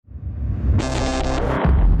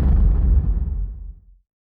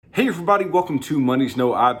Hey everybody, welcome to Money's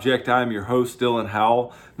No Object. I'm your host, Dylan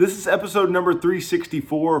Howell. This is episode number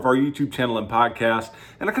 364 of our YouTube channel and podcast,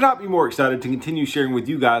 and I could not be more excited to continue sharing with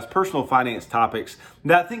you guys personal finance topics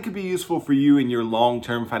that I think could be useful for you in your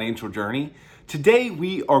long-term financial journey. Today,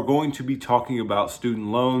 we are going to be talking about student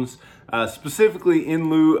loans, specifically in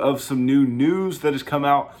lieu of some new news that has come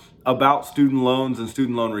out about student loans and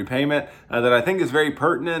student loan repayment that I think is very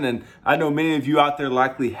pertinent. And I know many of you out there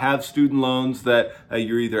likely have student loans that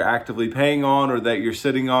you're either actively paying on or that you're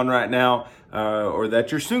sitting on right now or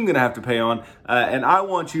that you're soon going to have to pay on. And I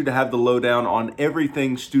want you to have the lowdown on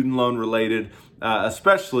everything student loan related,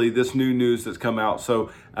 especially this new news that's come out.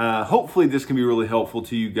 So hopefully this can be really helpful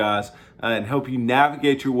to you guys and help you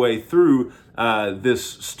navigate your way through this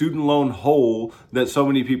student loan hole that so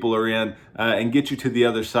many people are in and get you to the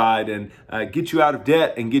other side and get you out of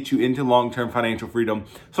debt and get you into long-term financial freedom.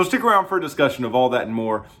 So stick around for a discussion of all that and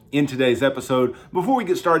more in today's episode. Before we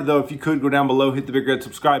get started though, if you could go down below, hit the big red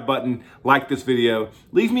subscribe button, like this video,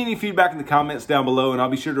 leave me any feedback in the comments down below and I'll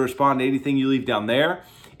be sure to respond to anything you leave down there.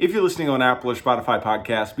 If you're listening on Apple or Spotify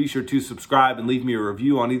podcasts, be sure to subscribe and leave me a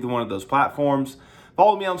review on either one of those platforms.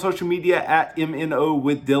 Follow me on social media at MNO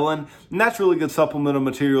with Dylan, and that's really good supplemental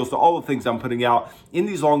materials to all the things I'm putting out in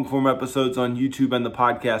these long form episodes on YouTube and the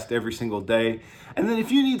podcast every single day. And then if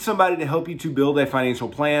you need somebody to help you to build a financial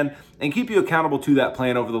plan and keep you accountable to that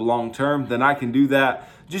plan over the long term, then I can do that.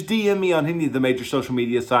 Just DM me on any of the major social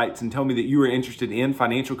media sites and tell me that you are interested in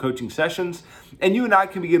financial coaching sessions. And you and I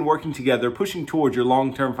can begin working together, pushing towards your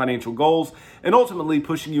long-term financial goals and ultimately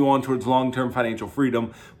pushing you on towards long-term financial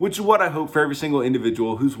freedom, which is what I hope for every single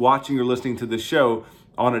individual who's watching or listening to this show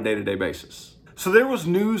on a day-to-day basis. So there was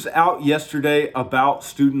news out yesterday about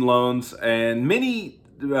student loans, and many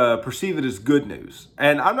perceive it as good news.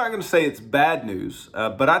 And I'm not going to say it's bad news,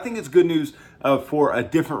 but I think it's good news for a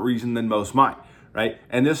different reason than most might. Right?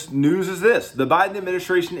 And this news is this: the Biden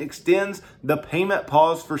administration extends the payment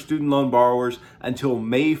pause for student loan borrowers until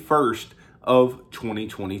May 1st of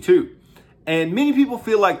 2022. And many people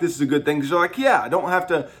feel like this is a good thing because they're like, yeah, I don't have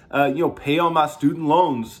to, pay on my student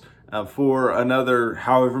loans for another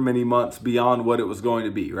however many months beyond what it was going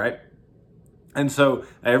to be, right? And so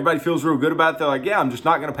everybody feels real good about it. They're like, yeah, I'm just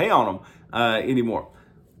not going to pay on them anymore.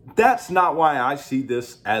 That's not why I see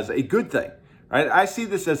this as a good thing. Right? I see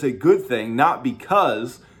this as a good thing, not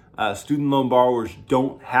because student loan borrowers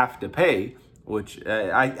don't have to pay, which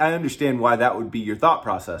I understand why that would be your thought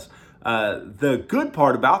process. The good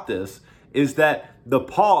part about this is that the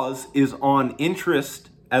pause is on interest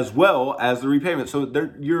as well as the repayment. So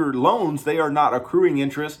your loans, they are not accruing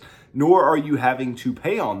interest, nor are you having to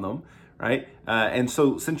pay on them. Right? And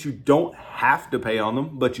so since you don't have to pay on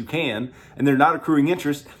them, but you can, and they're not accruing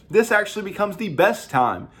interest, this actually becomes the best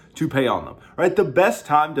time to pay on them, right? The best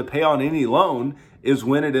time to pay on any loan is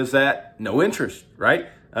when it is at no interest, right?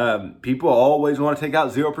 People always want to take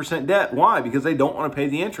out 0% debt. Why? Because they don't want to pay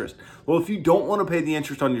the interest. Well, if you don't want to pay the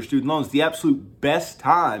interest on your student loans, the absolute best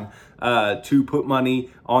time to put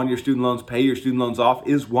money on your student loans, pay your student loans off,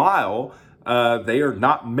 is while they are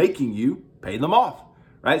not making you pay them off.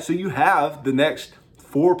 Right? So you have the next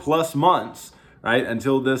 4+ months, right,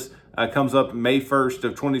 until this comes up May 1st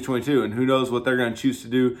of 2022. And who knows what they're going to choose to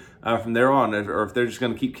do from there on, or if they're just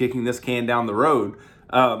going to keep kicking this can down the road,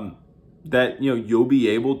 that, you'll be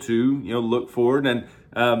able to, look forward and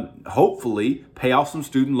hopefully pay off some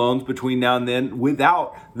student loans between now and then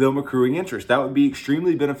without them accruing interest. That would be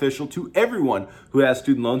extremely beneficial to everyone who has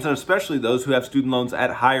student loans, and especially those who have student loans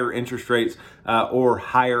at higher interest rates or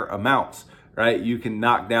higher amounts. Right? You can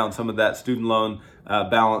knock down some of that student loan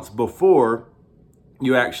balance before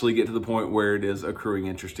you actually get to the point where it is accruing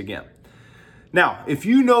interest again. Now, if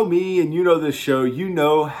you know me and you know this show, you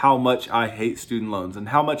know how much I hate student loans and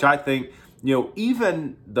how much I think,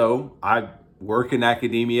 even though I work in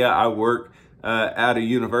academia, I work at a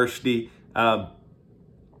university,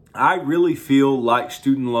 I really feel like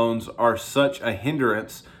student loans are such a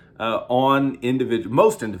hindrance on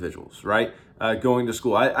most individuals, right? Going to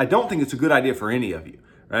school. I don't think it's a good idea for any of you.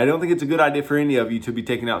 Right? I don't think it's a good idea for any of you to be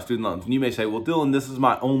taking out student loans. And you may say, well, Dylan, this is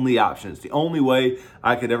my only option. It's the only way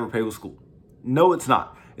I could ever pay with school. No, it's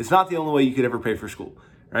not. It's not the only way you could ever pay for school.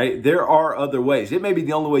 Right? There are other ways. It may be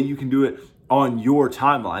the only way you can do it on your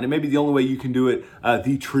timeline. It may be the only way you can do it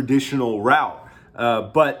the traditional route.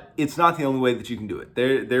 But it's not the only way that you can do it.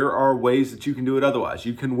 There are ways that you can do it otherwise.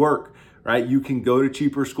 You can work, right? You can go to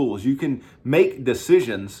cheaper schools. You can make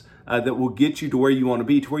decisions that will get you to where you want to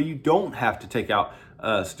be, to where you don't have to take out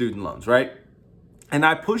student loans, right? And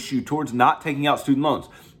I push you towards not taking out student loans.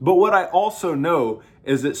 But what I also know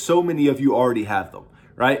is that so many of you already have them,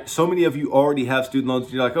 right? So many of you already have student loans.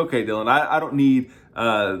 And you're like, okay, Dylan, I don't need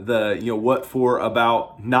what for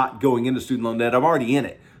about not going into student loan debt. I'm already in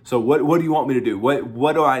it. So what do you want me to do?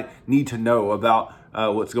 What do I need to know about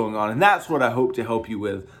what's going on? And that's what I hope to help you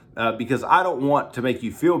with. Because I don't want to make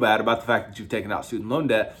you feel bad about the fact that you've taken out student loan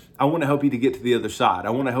debt. I want to help you to get to the other side.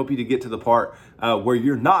 I want to help you to get to the part where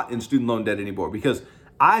you're not in student loan debt anymore, because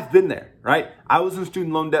I've been there, right? I was in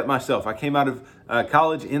student loan debt myself. I came out of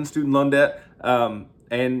college in student loan debt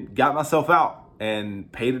and got myself out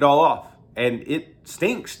and paid it all off. And it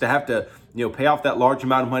stinks to have to, pay off that large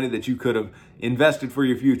amount of money that you could have invested for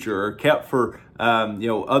your future or kept for,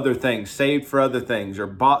 other things, saved for other things, or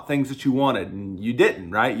bought things that you wanted and you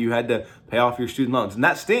didn't, right? You had to pay off your student loans, and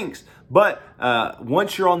that stinks. But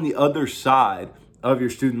once you're on the other side of your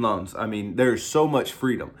student loans, I mean, there's so much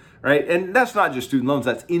freedom, right? And that's not just student loans,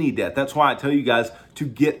 that's any debt. That's why I tell you guys to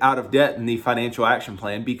get out of debt in the financial action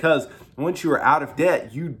plan, because once you are out of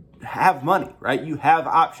debt, you have money, right? You have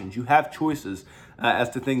options, you have choices as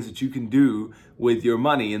to things that you can do with your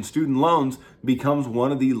money. And student loans becomes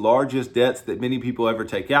one of the largest debts that many people ever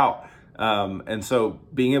take out. And so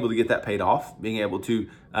being able to get that paid off, being able to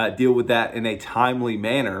deal with that in a timely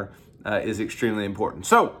manner is extremely important.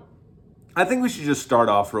 So I think we should just start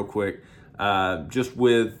off real quick just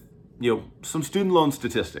with some student loan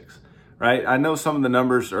statistics, right? I know some of the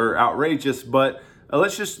numbers are outrageous, but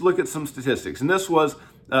let's just look at some statistics. And this was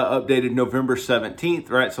updated November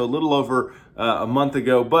 17th, right? So a little over a month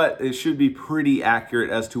ago, but it should be pretty accurate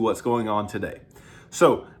as to what's going on today.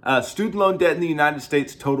 So student loan debt in the United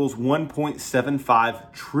States totals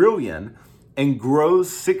 1.75 trillion and grows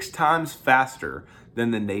 6 times faster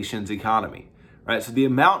than the nation's economy, right? So the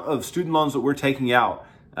amount of student loans that we're taking out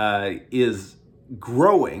is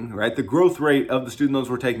growing, right? The growth rate of the student loans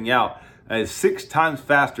we're taking out is 6 times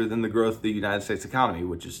faster than the growth of the United States economy,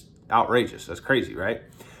 which is outrageous. That's crazy, right?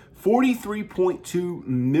 43.2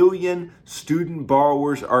 million student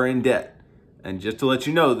borrowers are in debt. And just to let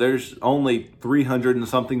you know, there's only 300 and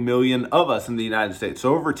something million of us in the United States.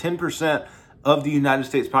 So over 10% of the United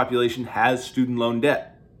States population has student loan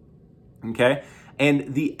debt. Okay?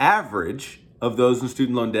 And the average of those in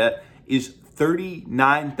student loan debt is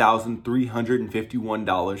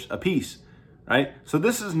 $39,351 a piece, right? So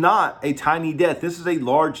this is not a tiny debt. This is a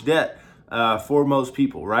large debt for most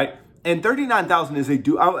people, right? And $39,000 is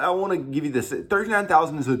I want to give you this.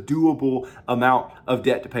 $39,000 is a doable amount of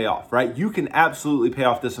debt to pay off, right? You can absolutely pay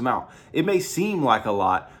off this amount. It may seem like a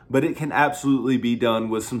lot, but it can absolutely be done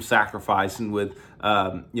with some sacrifice and with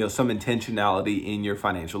some intentionality in your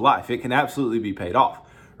financial life. It can absolutely be paid off,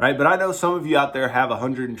 right? But I know some of you out there have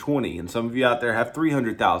 120, and some of you out there have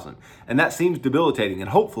 300,000, and that seems debilitating. And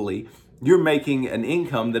hopefully, you're making an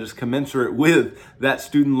income that is commensurate with that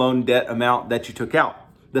student loan debt amount that you took out.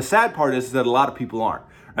 The sad part is that a lot of people aren't,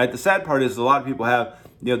 right? The sad part is a lot of people have,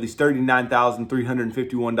 these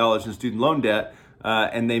 $39,351 in student loan debt,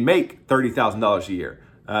 and they make $30,000 a year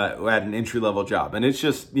at an entry-level job. And it's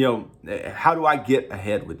just, how do I get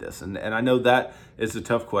ahead with this? And I know that is a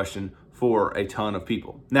tough question for a ton of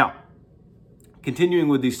people. Now, continuing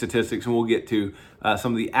with these statistics, and we'll get to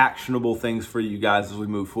some of the actionable things for you guys as we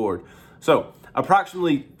move forward. So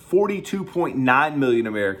approximately 42.9 million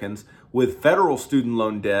Americans with federal student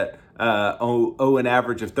loan debt owe an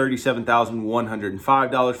average of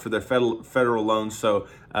 $37,105 for their federal loans. So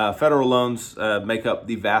federal loans make up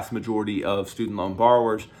the vast majority of student loan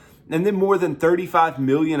borrowers. And then more than 35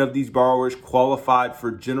 million of these borrowers qualified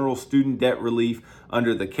for general student debt relief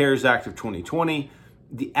under the CARES Act of 2020.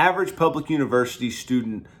 The average public university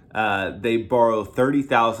student, they borrow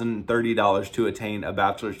 $30,030 to attain a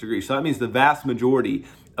bachelor's degree. So that means the vast majority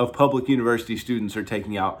of public university students are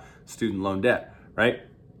taking out student loan debt, right?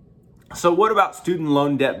 So what about student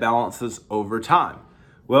loan debt balances over time?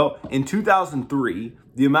 Well, in 2003,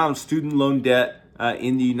 the amount of student loan debt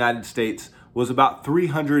in the United States was about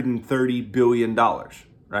 $330 billion,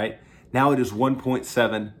 right? Now it is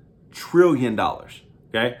 $1.7 trillion,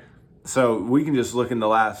 okay? So we can just look in the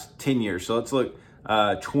last 10 years. So let's look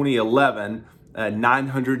 2011,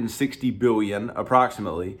 960 billion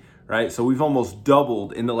approximately, right? So we've almost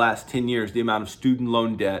doubled in the last 10 years the amount of student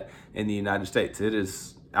loan debt in the United States. It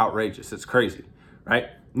is outrageous. It's crazy, right?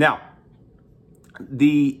 Now,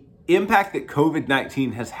 the impact that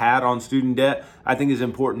COVID-19 has had on student debt, I think is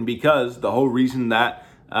important, because the whole reason that,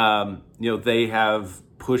 they have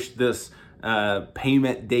pushed this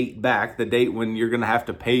payment date back, the date when you're going to have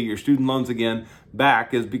to pay your student loans again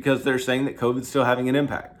back, is because they're saying that COVID's still having an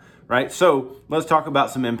impact, right? So let's talk about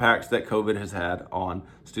some impacts that COVID has had on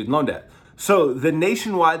student loan debt. So the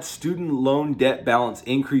nationwide student loan debt balance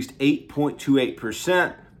increased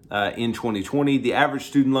 8.28% in 2020. The average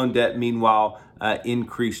student loan debt, meanwhile,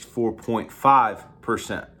 increased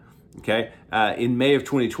 4.5%. Okay. In May of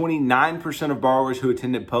 2020, 9% of borrowers who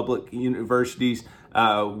attended public universities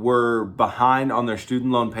were behind on their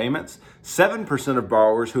student loan payments. 7% of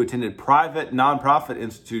borrowers who attended private nonprofit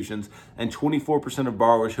institutions and 24% of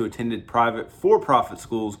borrowers who attended private for-profit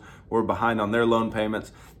schools were behind on their loan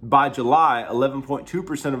payments. By July,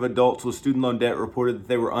 11.2% of adults with student loan debt reported that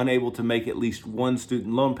they were unable to make at least one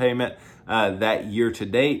student loan payment that year to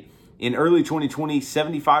date. In early 2020,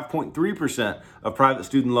 75.3% of private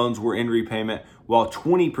student loans were in repayment, while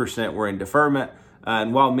 20% were in deferment.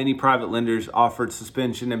 And while many private lenders offered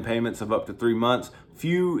suspension and payments of up to 3 months,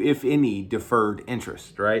 few, if any, deferred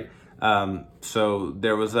interest, right? So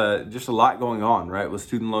there was just a lot going on, right, with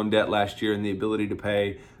student loan debt last year and the ability to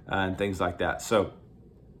pay and things like that. So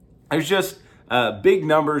there's just big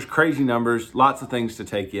numbers, crazy numbers, lots of things to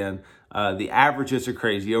take in. The averages are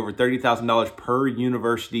crazy, over $30,000 per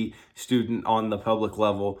university student on the public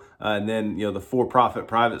level. And then, the for-profit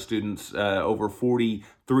private students, over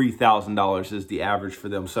 $43,000 is the average for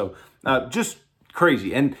them. So just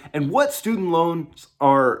crazy. And what student loans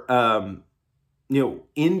are,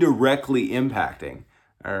 indirectly impacting,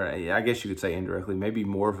 or I guess you could say indirectly, maybe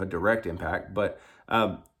more of a direct impact, but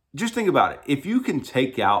just think about it. If you can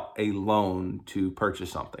take out a loan to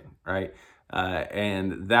purchase something, right?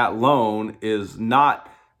 And that loan is not,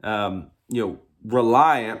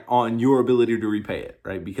 reliant on your ability to repay it,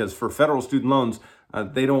 right? Because for federal student loans,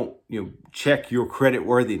 they don't, check your credit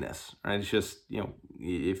worthiness, right? It's just,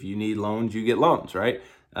 if you need loans, you get loans, right?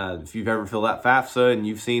 If you've ever filled out FAFSA and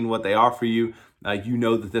you've seen what they offer you, you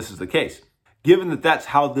know that this is the case. Given that that's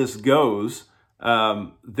how this goes,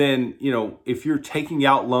 then, if you're taking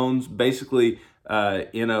out loans basically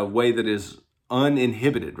in a way that is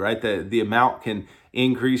uninhibited, right? The amount can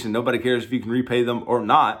increase and nobody cares if you can repay them or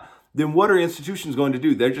not, then what are institutions going to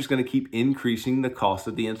do? They're just going to keep increasing the cost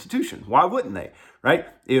of the institution. Why wouldn't they, right?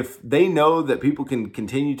 If they know that people can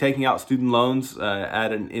continue taking out student loans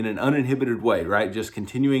in an uninhibited way, right? Just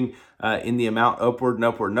continuing in the amount upward and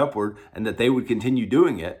upward and upward, and that they would continue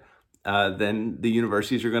doing it, then the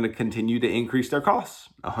universities are going to continue to increase their costs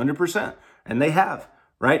 100%. And they have.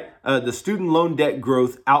 Right? The student loan debt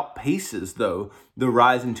growth outpaces, though, the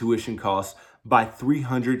rise in tuition costs by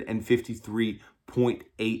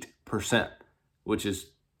 353.8%, which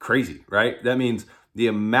is crazy, right? That means the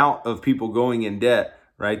amount of people going in debt,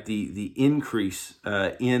 right? The increase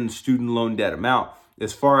in student loan debt amount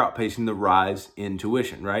is far outpacing the rise in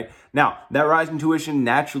tuition, right? Now, that rise in tuition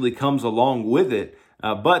naturally comes along with it,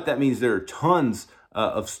 but that means there are tons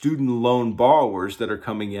of student loan borrowers that are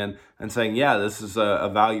coming in and saying, yeah, this is a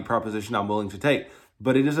value proposition I'm willing to take.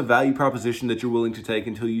 But it is a value proposition that you're willing to take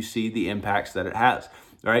until you see the impacts that it has,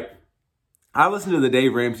 right? I listen to the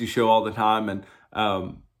Dave Ramsey show all the time, and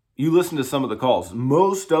you listen to some of the calls.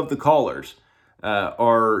 Most of the callers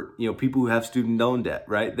are people who have student loan debt,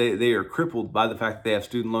 right? They are crippled by the fact that they have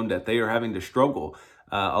student loan debt. They are having to struggle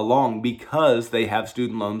along because they have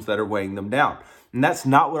student loans that are weighing them down. And that's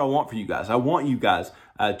not what I want for you guys. I want you guys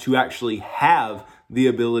to actually have the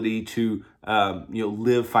ability to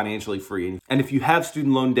live financially free. And if you have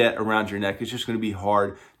student loan debt around your neck, it's just going to be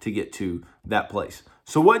hard to get to that place.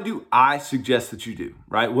 So what do I suggest that you do,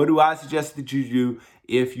 right? What do I suggest that you do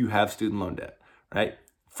if you have student loan debt, right?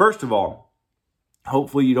 First of all,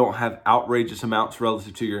 hopefully you don't have outrageous amounts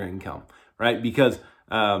relative to your income, right? Because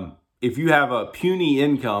if you have a puny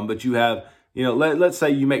income, but you have let's say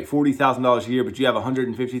you make $40,000 a year, but you have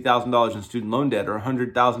 $150,000 in student loan debt or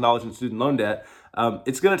 $100,000 in student loan debt.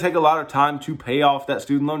 It's going to take a lot of time to pay off that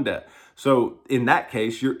student loan debt. So in that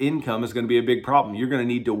case, your income is going to be a big problem. You're going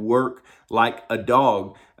to need to work like a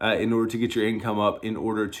dog in order to get your income up in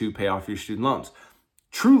order to pay off your student loans.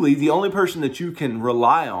 Truly, the only person that you can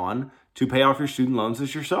rely on to pay off your student loans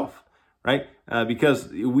is yourself, right? Because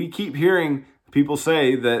we keep hearing people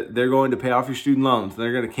say that they're going to pay off your student loans.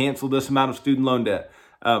 They're going to cancel this amount of student loan debt.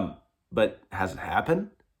 But has it happened,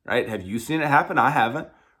 right? Have you seen it happen? I haven't,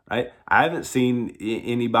 right? I haven't seen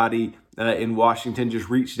anybody in Washington just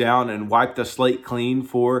reach down and wipe the slate clean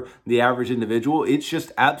for the average individual. It's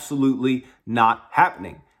just absolutely not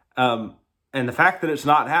happening. And the fact that it's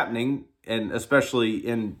not happening, and especially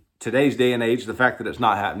in today's day and age, the fact that it's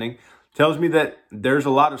not happening tells me that there's a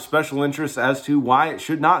lot of special interest as to why it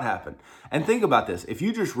should not happen. And think about this. If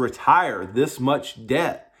you just retire this much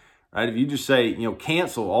debt, right? If you just say,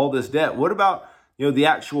 cancel all this debt, what about, the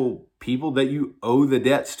actual people that you owe the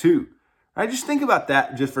debts to, right? Just think about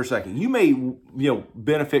that just for a second. You may,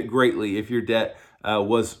 benefit greatly if your debt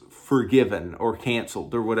was forgiven or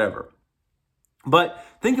canceled or whatever. But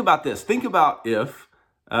think about this. Think about if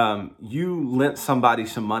you lent somebody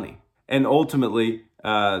some money, and ultimately,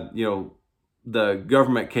 the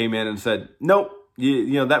government came in and said, nope,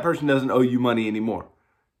 that person doesn't owe you money anymore,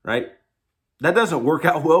 right? That doesn't work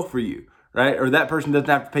out well for you, right? Or that person doesn't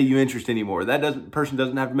have to pay you interest anymore. Person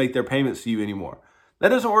doesn't have to make their payments to you anymore. That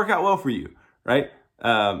doesn't work out well for you, right?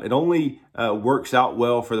 It only works out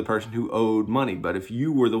well for the person who owed money. But if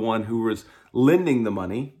you were the one who was lending the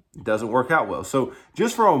money, it doesn't work out well. So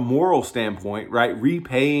just from a moral standpoint, right,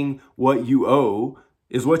 repaying what you owe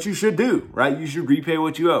is what you should do, right? You should repay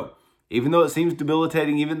what you owe. Even though it seems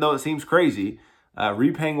debilitating, even though it seems crazy,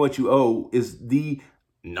 repaying what you owe is the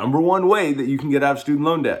number one way that you can get out of student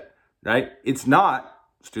loan debt, right? It's not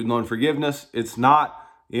student loan forgiveness. It's not,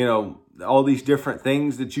 all these different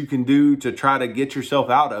things that you can do to try to get yourself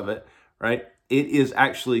out of it, right? It is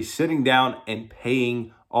actually sitting down and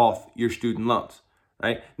paying off your student loans,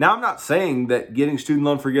 right? Now, I'm not saying that getting student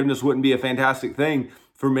loan forgiveness wouldn't be a fantastic thing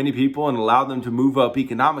for many people and allow them to move up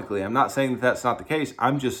economically. I'm not saying that that's not the case.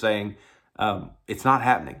 I'm just saying it's not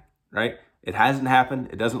happening, right? It hasn't happened.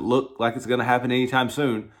 It doesn't look like it's going to happen anytime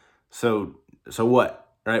soon. So what,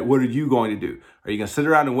 right? What are you going to do? Are you going to sit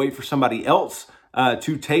around and wait for somebody else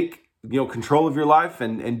to take control of your life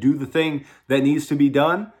and do the thing that needs to be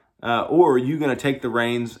done? Or are you going to take the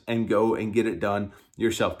reins and go and get it done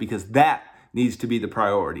yourself? Because that needs to be the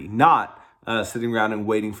priority, not sitting around and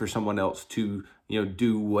waiting for someone else to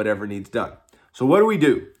do whatever needs done. So what do we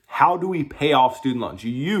do? How do we pay off student loans?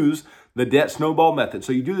 You use the debt snowball method.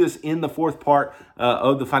 So you do this in the fourth part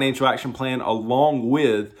of the financial action plan, along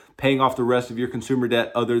with paying off the rest of your consumer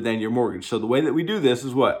debt other than your mortgage. So the way that we do this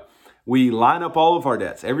is what? We line up all of our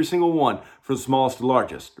debts, every single one, from the smallest to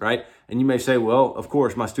largest, right? And you may say, well, of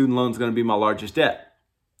course, my student loan is going to be my largest debt.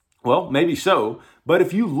 Well, maybe so. But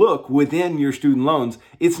if you look within your student loans,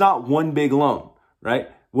 it's not one big loan, right?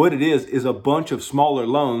 What it is a bunch of smaller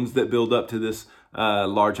loans that build up to this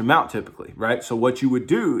large amount typically, right? So what you would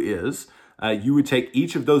do is you would take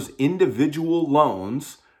each of those individual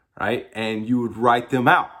loans, right? And you would write them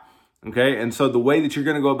out. Okay. And so the way that you're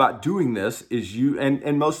going to go about doing this is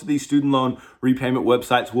and most of these student loan repayment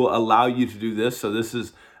websites will allow you to do this. So this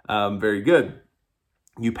is very good.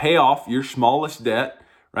 You pay off your smallest debt,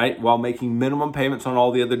 right? While making minimum payments on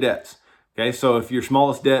all the other debts. Okay, so if your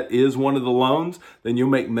smallest debt is one of the loans, then you'll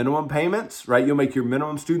make minimum payments, right? You'll make your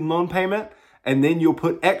minimum student loan payment, and then you'll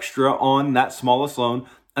put extra on that smallest loan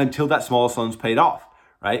until that smallest loan's paid off,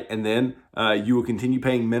 right? And then you will continue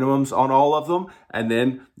paying minimums on all of them, and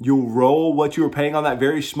then you'll roll what you were paying on that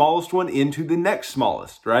very smallest one into the next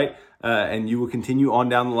smallest, right? And you will continue on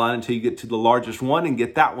down the line until you get to the largest one and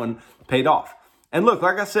get that one paid off. And look,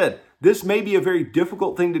 like I said, this may be a very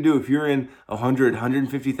difficult thing to do if you're in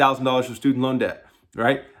 $150,000 of student loan debt,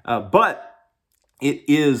 right? But it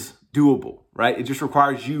is doable, right? It just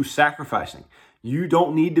requires you sacrificing. You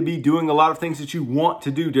don't need to be doing a lot of things that you want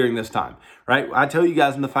to do during this time, right? I tell you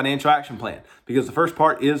guys in the financial action plan, because the first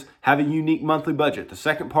part is have a unique monthly budget. The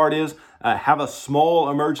second part is have a small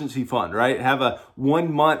emergency fund, right? Have a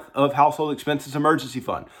 1 month of household expenses emergency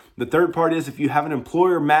fund. The third part is if you have an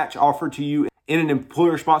employer match offered to you in an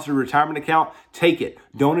employer-sponsored retirement account, take it.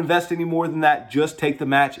 Don't invest any more than that. Just take the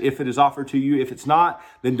match if it is offered to you. If it's not,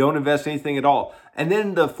 then don't invest anything at all. And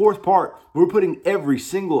then the fourth part, we're putting every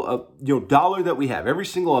single dollar that we have, every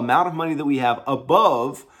single amount of money that we have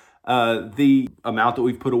above the amount that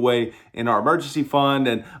we've put away in our emergency fund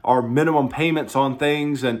and our minimum payments on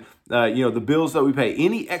things and the bills that we pay.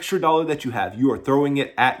 Any extra dollar that you have, you are throwing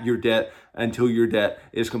it at your debt until your debt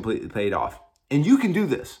is completely paid off. And you can do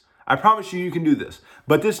this. I promise you can do this,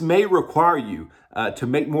 but this may require you to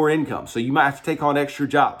make more income. So you might have to take on extra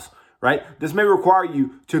jobs, right? This may require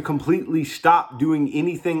you to completely stop doing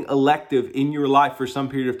anything elective in your life for some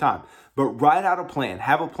period of time, but write out a plan,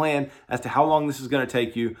 have a plan as to how long this is going to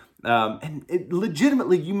take you.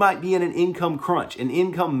 Legitimately, you might be in an income crunch, and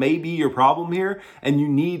income may be your problem here, and you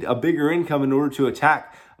need a bigger income in order to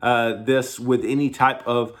attack this with any type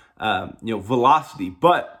of velocity.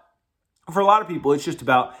 But for a lot of people, it's just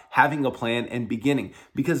about having a plan and beginning.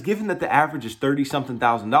 Because given that the average is $30-something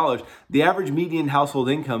thousand, the average median household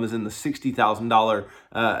income is in the $60,000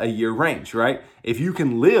 a year range, right? If you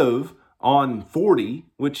can live on 40,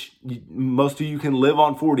 which most of you can live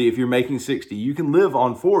on 40 if you're making 60, you can live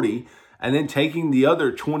on 40, and then taking the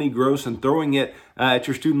other 20 gross and throwing it at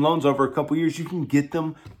your student loans over a couple years, you can get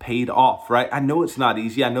them paid off, right? I know it's not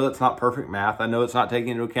easy. I know it's not perfect math. I know it's not taking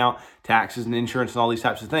into account taxes and insurance and all these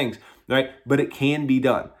types of things, right? But it can be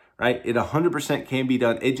done, right? It 100% can be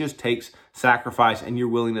done. It just takes sacrifice and your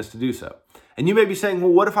willingness to do so. And you may be saying,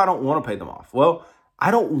 well, what if I don't want to pay them off? Well,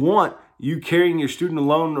 I don't want you carrying your student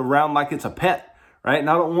loan around like it's a pet, right? And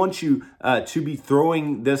I don't want you to be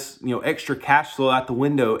throwing this, extra cash flow out the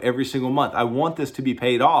window every single month. I want this to be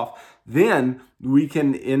paid off. Then we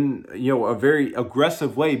can, in a very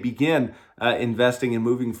aggressive way, begin investing and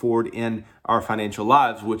moving forward in our financial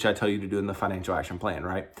lives, which I tell you to do in the financial action plan,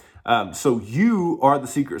 right? So you are the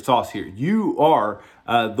secret sauce here. You are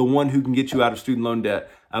the one who can get you out of student loan debt,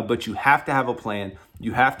 but you have to have a plan.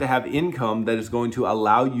 You have to have income that is going to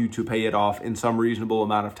allow you to pay it off in some reasonable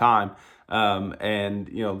amount of time. And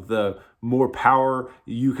the more power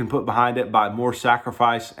you can put behind it by more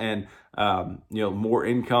sacrifice and more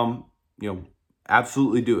income,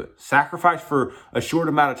 absolutely do it. Sacrifice for a short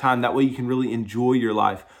amount of time. That way you can really enjoy your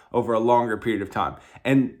life over a longer period of time.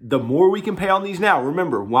 And the more we can pay on these now,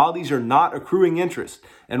 remember, while these are not accruing interest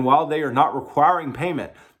and while they are not requiring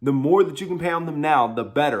payment, the more that you can pay on them now, the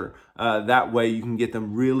better. That way you can get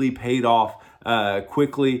them really paid off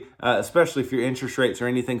quickly, especially if your interest rates are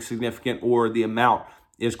anything significant or the amount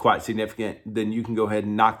is quite significant. Then you can go ahead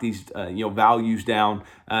and knock these values down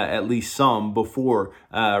at least some before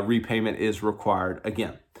repayment is required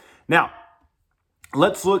again. Now,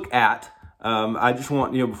 let's look at I just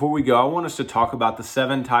want, before we go, I want us to talk about the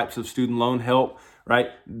 7 types of student loan help, right?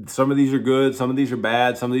 Some of these are good, some of these are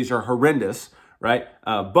bad, some of these are horrendous, right?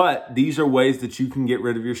 But these are ways that you can get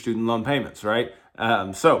rid of your student loan payments, right?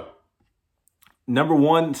 So number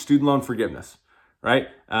 1, student loan forgiveness, right?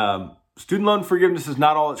 Student loan forgiveness is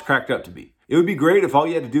not all it's cracked up to be. It would be great if all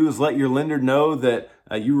you had to do is let your lender know that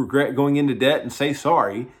you regret going into debt and say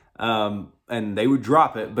sorry, and they would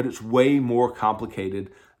drop it, but it's way more complicated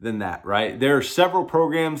than that, right? There are several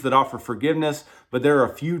programs that offer forgiveness, but there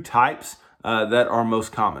are a few types that are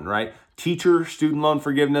most common, right? Teacher student loan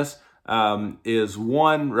forgiveness is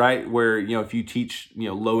one, right? Where, if you teach,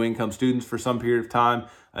 low income students for some period of time,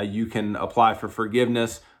 you can apply for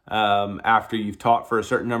forgiveness after you've taught for a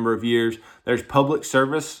certain number of years. There's public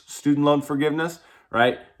service student loan forgiveness,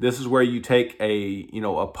 right? This is where you take a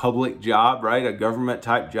public job, right? A government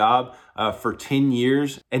type job for 10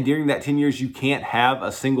 years. And during that 10 years, you can't have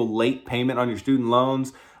a single late payment on your student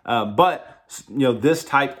loans. But this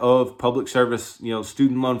type of public service,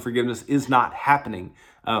 student loan forgiveness is not happening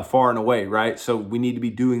far and away, right? So we need to be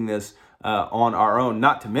doing this on our own.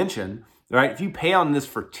 Not to mention, right? If you pay on this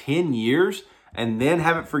for 10 years and then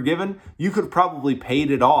have it forgiven, you could have probably paid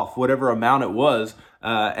it off, whatever amount it was,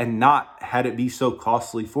 and not had it be so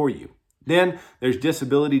costly for you. Then there's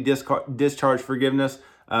disability discharge forgiveness.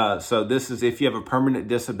 So this is if you have a permanent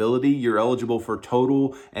disability, you're eligible for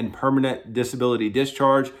total and permanent disability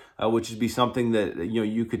discharge, which would be something that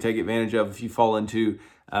you could take advantage of if you fall into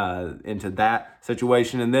that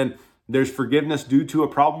situation. And then there's forgiveness due to a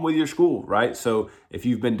problem with your school, right? So if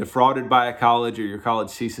you've been defrauded by a college or your college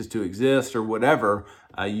ceases to exist or whatever,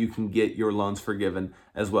 you can get your loans forgiven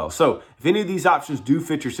as well. So if any of these options do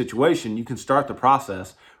fit your situation, you can start the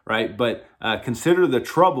process, right? But consider the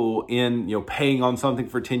trouble in paying on something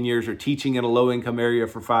for 10 years or teaching in a low income area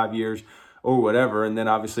for 5 years or whatever. And then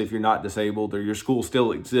obviously if you're not disabled or your school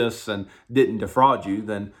still exists and didn't defraud you,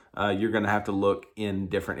 then you're going to have to look in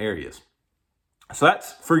different areas. So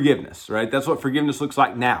that's forgiveness, right? That's what forgiveness looks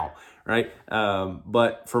like now, right?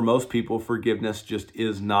 But for most people, forgiveness just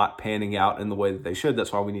is not panning out in the way that they should.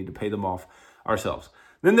 That's why we need to pay them off ourselves.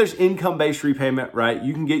 Then there's income-based repayment, right?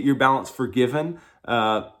 You can get your balance forgiven.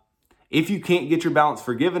 If you can't get your balance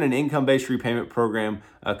forgiven, an income-based repayment program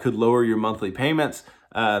could lower your monthly payments.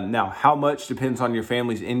 Now, how much depends on your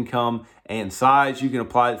family's income and size. You can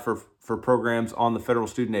apply for programs on the Federal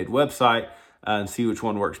Student Aid website and see which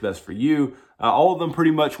one works best for you. All of them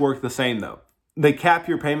pretty much work the same though. They cap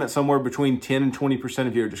your payment somewhere between 10 and 20%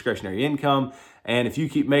 of your discretionary income. And if you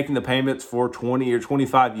keep making the payments for 20 or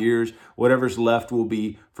 25 years, whatever's left will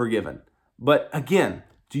be forgiven. But again,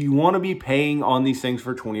 do you want to be paying on these things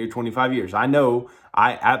for 20 or 25 years? I know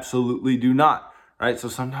I absolutely do not, right? So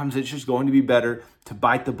sometimes it's just going to be better to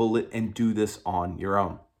bite the bullet and do this on your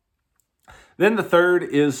own. Then the third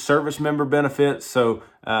is service member benefits. So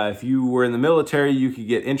if you were in the military, you could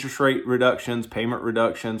get interest rate reductions, payment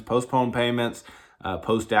reductions, postponed payments,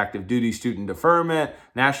 post-active duty student deferment,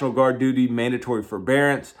 National Guard duty, mandatory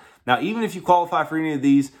forbearance. Now, even if you qualify for any of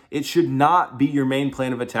these, it should not be your main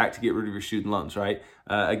plan of attack to get rid of your student loans, right?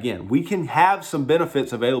 Again, we can have some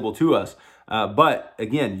benefits available to us, but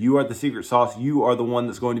again, you are the secret sauce. You are the one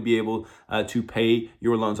that's going to be able to pay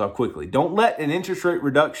your loans off quickly. Don't let an interest rate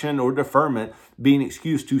reduction or deferment be an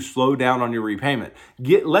excuse to slow down on your repayment.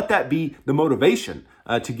 Let that be the motivation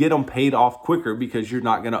to get them paid off quicker because you're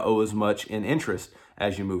not going to owe as much in interest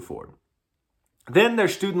as you move forward. Then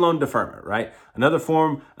there's student loan deferment, right? Another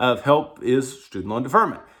form of help is student loan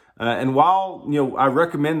deferment. And while I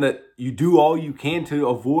recommend that you do all you can to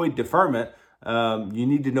avoid deferment, you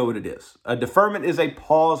need to know what it is. A deferment is a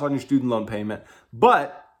pause on your student loan payment,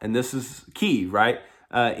 but, and this is key, right?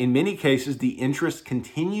 In many cases, the interest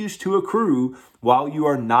continues to accrue while you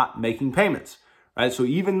are not making payments, right? So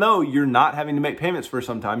even though you're not having to make payments for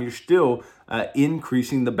some time, you're still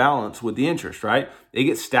increasing the balance with the interest, right? It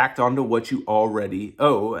gets stacked onto what you already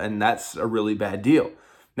owe, and that's a really bad deal.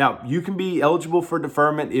 Now, you can be eligible for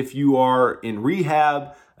deferment if you are in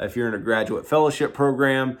rehab, if you're in a graduate fellowship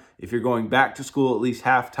program, if you're going back to school at least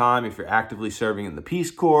half time, if you're actively serving in the Peace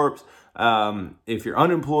Corps, if you're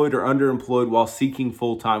unemployed or underemployed while seeking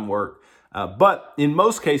full-time work. But in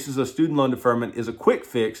most cases, a student loan deferment is a quick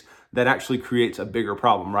fix that actually creates a bigger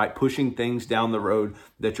problem, right? Pushing things down the road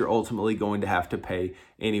that you're ultimately going to have to pay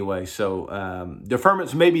anyway. So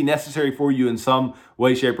deferments may be necessary for you in some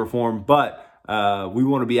way, shape, or form, but we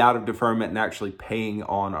want to be out of deferment and actually paying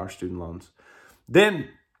on our student loans. Then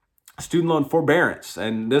student loan forbearance,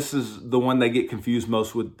 and this is the one they get confused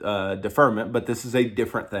most with deferment, but this is a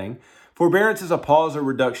different thing. Forbearance is a pause or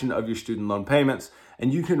reduction of your student loan payments,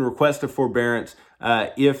 and you can request a forbearance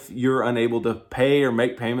if you're unable to pay or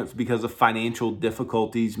make payments because of financial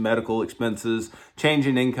difficulties, medical expenses, change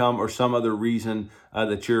in income, or some other reason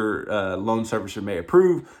that your loan servicer may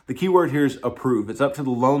approve. The key word here is approve. It's up to the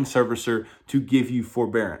loan servicer to give you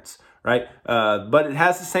forbearance, right? But it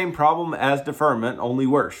has the same problem as deferment, only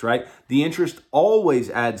worse, right? The interest always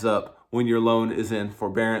adds up when your loan is in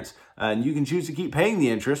forbearance. And you can choose to keep paying the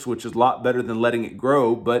interest, which is a lot better than letting it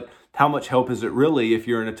grow. But how much help is it really if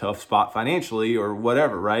you're in a tough spot financially or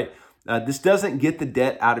whatever, right? This doesn't get the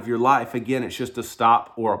debt out of your life. Again, it's just a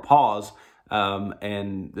stop or a pause.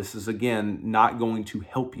 And this is, again, not going to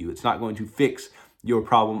help you. It's not going to fix your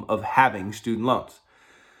problem of having student loans.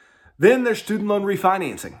 Then there's student loan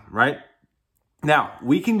refinancing, right? Now,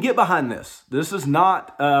 we can get behind this. This is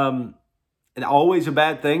not always a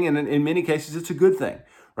bad thing, and in many cases, it's a good thing,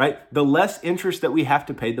 right? The less interest that we have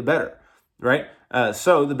to pay, the better, right?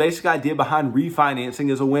 So the basic idea behind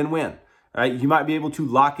refinancing is a win-win, right? You might be able to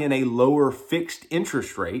lock in a lower fixed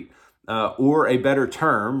interest rate or a better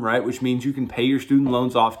term, right? Which means you can pay your student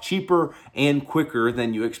loans off cheaper and quicker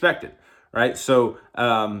than you expected, right? So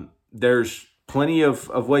there's plenty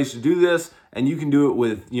of ways to do this, and you can do it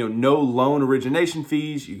with no loan origination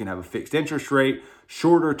fees. You can have a fixed interest rate,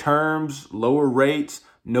 shorter terms, lower rates,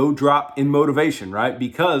 no drop in motivation, right?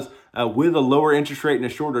 Because with a lower interest rate and a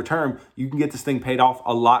shorter term, you can get this thing paid off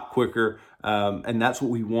a lot quicker. And that's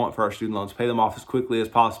what we want for our student loans. Pay them off as quickly as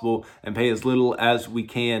possible and pay as little as we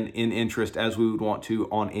can in interest as we would want to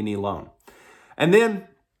on any loan. And then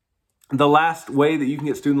the last way that you can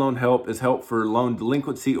get student loan help is help for loan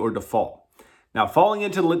delinquency or default. Now, falling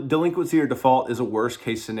into delinquency or default is a worst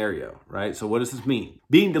case scenario, right? So what does this mean?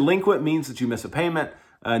 Being delinquent means that you miss a payment,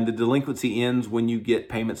 and the delinquency ends when you get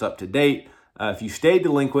payments up to date. If you stay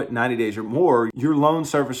delinquent 90 days or more, your loan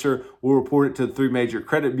servicer will report it to the 3 major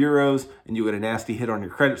credit bureaus, and you get a nasty hit on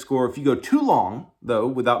your credit score. If you go too long, though,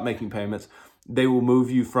 without making payments, they will move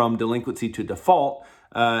you from delinquency to default.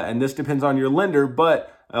 And this depends on your lender,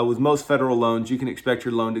 but with most federal loans, you can expect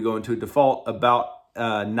your loan to go into a default about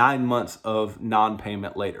 9 months of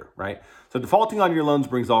non-payment later, right? So defaulting on your loans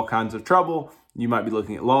brings all kinds of trouble. You might be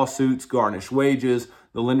looking at lawsuits, garnished wages.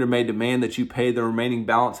 The lender may demand that you pay the remaining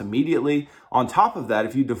balance immediately. On top of that,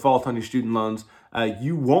 if you default on your student loans,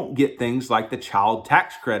 you won't get things like the child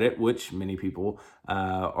tax credit, which many people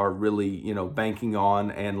are really, banking on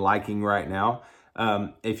and liking right now.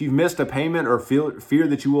 If you've missed a payment or fear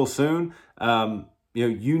that you will soon,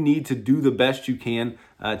 you need to do the best you can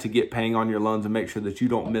to get paying on your loans and make sure that you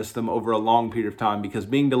don't miss them over a long period of time, because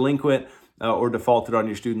being delinquent or defaulted on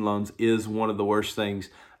your student loans is one of the worst things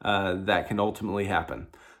that can ultimately happen.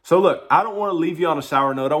 So look, I don't want to leave you on a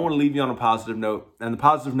sour note. I want to leave you on a positive note. And the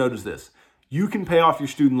positive note is this: you can pay off your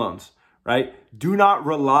student loans, right? Do not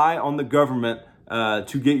rely on the government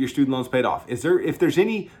to get your student loans paid off. If there's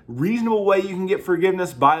any reasonable way you can get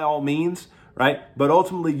forgiveness, by all means, right? But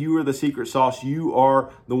ultimately, you are the secret sauce. You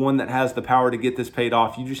are the one that has the power to get this paid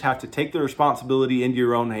off. You just have to take the responsibility into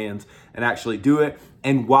your own hands and actually do it.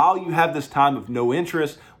 And while you have this time of no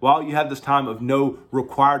interest, while you have this time of no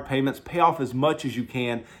required payments, pay off as much as you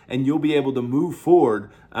can, and you'll be able to move forward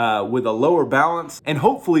with a lower balance and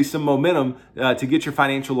hopefully some momentum to get your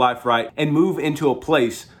financial life right and move into a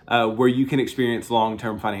place where you can experience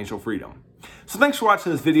long-term financial freedom. So thanks for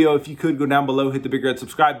watching this video. If you could go down below, hit the big red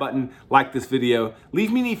subscribe button, like this video,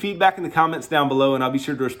 leave me any feedback in the comments down below, and I'll be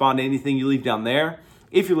sure to respond to anything you leave down there.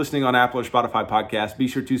 If you're listening on Apple or Spotify podcasts, be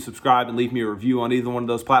sure to subscribe and leave me a review on either one of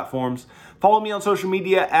those platforms. Follow me on social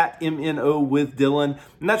media at MNO with Dylan.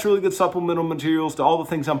 And that's really good supplemental materials to all the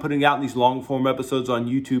things I'm putting out in these long form episodes on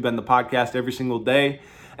YouTube and the podcast every single day.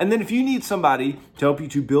 And then if you need somebody to help you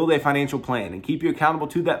to build a financial plan and keep you accountable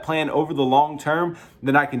to that plan over the long term,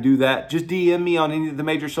 then I can do that. Just DM me on any of the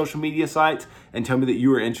major social media sites and tell me that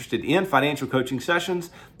you are interested in financial coaching sessions.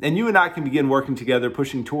 And you and I can begin working together,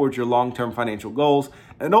 pushing towards your long-term financial goals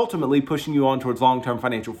and ultimately pushing you on towards long-term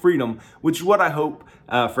financial freedom, which is what I hope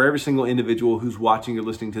for every single individual who's watching or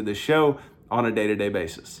listening to this show on a day-to-day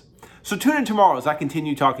basis. So tune in tomorrow as I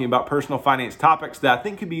continue talking about personal finance topics that I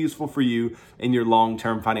think could be useful for you in your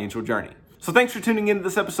long-term financial journey. So thanks for tuning into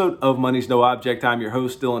this episode of Money's No Object. I'm your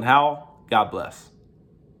host, Dylan Howell. God bless.